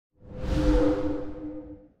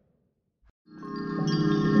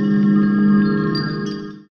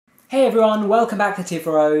Hey everyone, welcome back to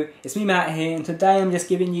Tipharot. It's me Matt here, and today I'm just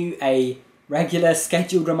giving you a regular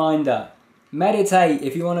scheduled reminder. Meditate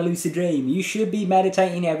if you want a lucid dream. You should be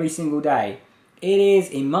meditating every single day. It is,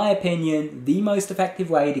 in my opinion, the most effective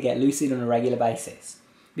way to get lucid on a regular basis.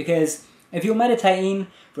 Because if you're meditating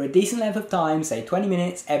for a decent length of time, say 20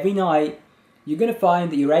 minutes every night, you're going to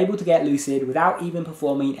find that you're able to get lucid without even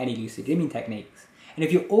performing any lucid dreaming techniques. And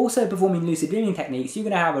if you're also performing lucid dreaming techniques, you're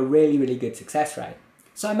going to have a really good success rate.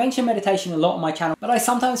 So I mention meditation a lot on my channel, but I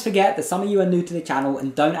sometimes forget that some of you are new to the channel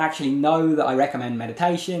and don't actually know that I recommend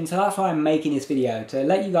meditation, so that's why I'm making this video, to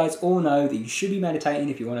let you guys all know that you should be meditating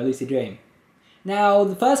if you want a lucid dream. Now,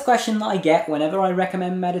 the first question that I get whenever I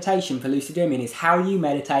recommend meditation for lucid dreaming is how you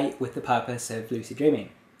meditate with the purpose of lucid dreaming.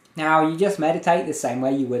 Now, you just meditate the same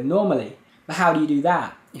way you would normally, but how do you do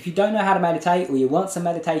that? If you don't know how to meditate or you want some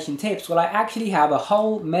meditation tips, well, I actually have a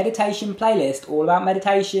whole meditation playlist all about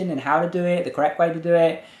meditation and how to do it, the correct way to do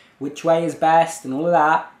it, which way is best and all of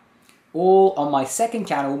that, all on my second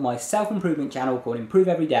channel, my self-improvement channel called Improve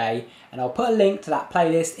Every Day, and I'll put a link to that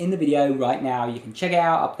playlist in the video right now. You can check it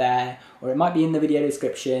out up there, or it might be in the video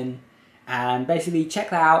description, and basically check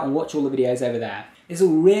that out and watch all the videos over there. This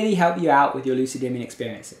will really help you out with your lucid dreaming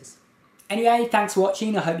experiences. Anyway, thanks for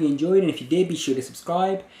watching, I hope you enjoyed, and if you did, be sure to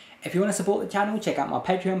subscribe. If you want to support the channel, check out my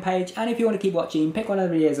Patreon page, and if you want to keep watching, pick one of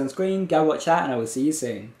the videos on screen, go watch that, and I will see you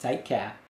soon. Take care.